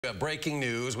We have breaking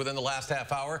news. Within the last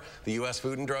half hour, the U.S.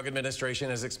 Food and Drug Administration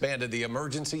has expanded the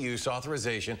emergency use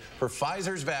authorization for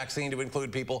Pfizer's vaccine to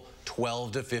include people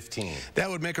 12 to 15. That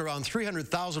would make around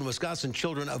 300,000 Wisconsin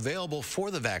children available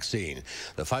for the vaccine.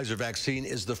 The Pfizer vaccine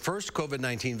is the first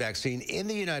COVID-19 vaccine in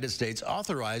the United States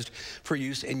authorized for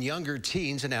use in younger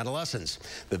teens and adolescents.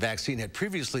 The vaccine had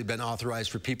previously been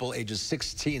authorized for people ages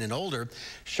 16 and older.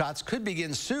 Shots could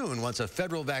begin soon once a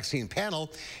federal vaccine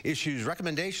panel issues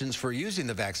recommendations for using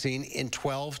the vaccine in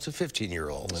 12 to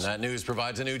 15-year-olds. And that news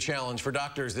provides a new challenge for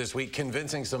doctors this week,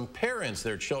 convincing some parents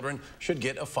their children should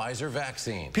get a Pfizer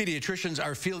vaccine. Pediatricians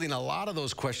are fielding a lot of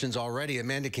those questions already.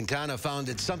 Amanda Quintana found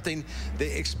it's something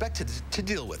they expected to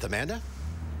deal with. Amanda?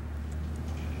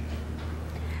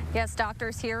 Yes,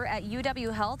 doctors here at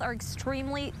UW Health are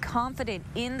extremely confident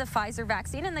in the Pfizer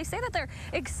vaccine, and they say that they're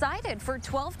excited for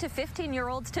 12 to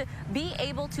 15-year-olds to be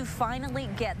able to finally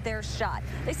get their shot.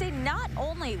 They say not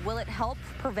only will it help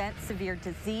prevent severe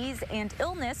disease and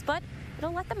illness, but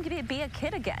it'll let them be a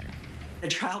kid again. The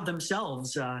child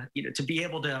themselves, to be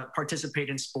able to participate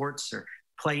in sports or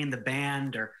play in the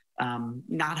band or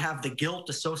not have the guilt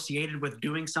associated with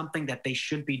doing something that they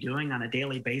should be doing on a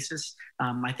daily basis,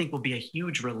 I think will be a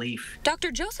huge relief.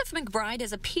 Dr. Joseph McBride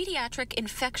is a pediatric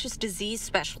infectious disease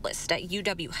specialist at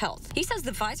UW Health. He says the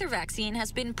Pfizer vaccine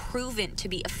has been proven to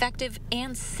be effective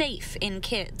and safe in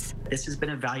kids. This has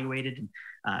been evaluated in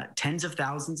tens of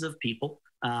thousands of people.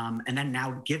 And then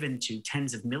now given to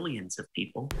tens of millions of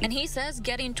people. And he says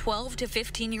getting 12 to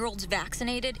 15-year-olds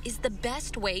vaccinated is the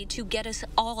best way to get us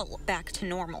all back to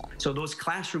normal. So those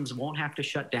classrooms won't have to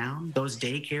shut down. Those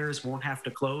daycares won't have to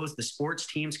close. The sports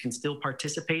teams can still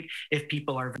participate if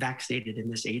people are vaccinated in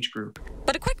this age group.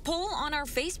 But a quick poll on our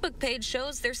Facebook page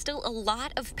shows there's still a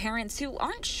lot of parents who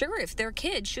aren't sure if their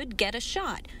kid should get a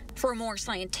shot. For a more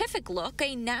scientific look,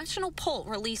 a national poll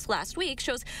released last week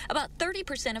shows about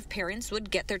 30% of parents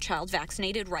would get their child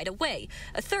vaccinated right away.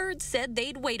 A third said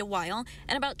they'd wait a while,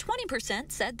 and about 20%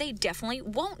 said they definitely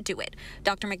won't do it.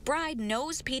 Dr. McBride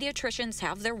knows pediatricians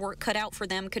have their work cut out for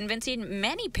them, convincing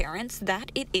many parents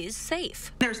that it is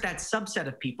safe. There's that subset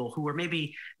of people who are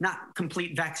maybe not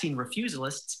complete vaccine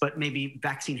refusalists, but maybe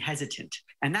vaccine hesitant.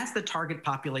 And that's the target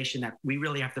population that we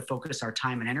really have to focus our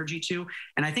time and energy to.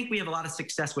 And I think we have a lot of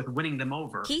success with winning them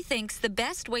over. He thinks the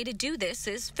best way to do this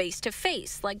is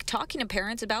face-to-face, like talking to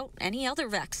parents about any other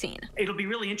vaccine. It'll be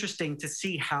really interesting to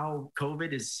see how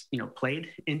COVID is, played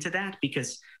into that,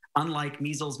 because unlike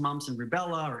measles, mumps, and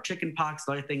rubella or chickenpox,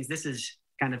 other things, this is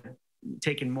kind of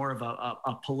taken more of a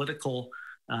political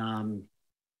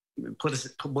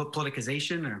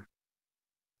politicization or.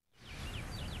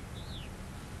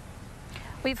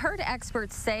 We've heard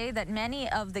experts say that many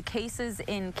of the cases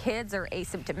in kids are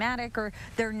asymptomatic or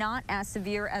they're not as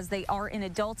severe as they are in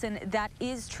adults, and that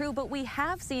is true. But we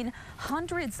have seen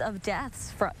hundreds of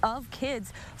deaths of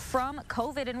kids from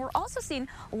COVID, and we're also seeing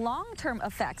long-term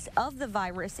effects of the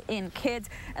virus in kids.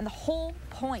 And the whole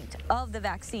point of the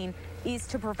vaccine is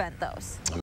to prevent those.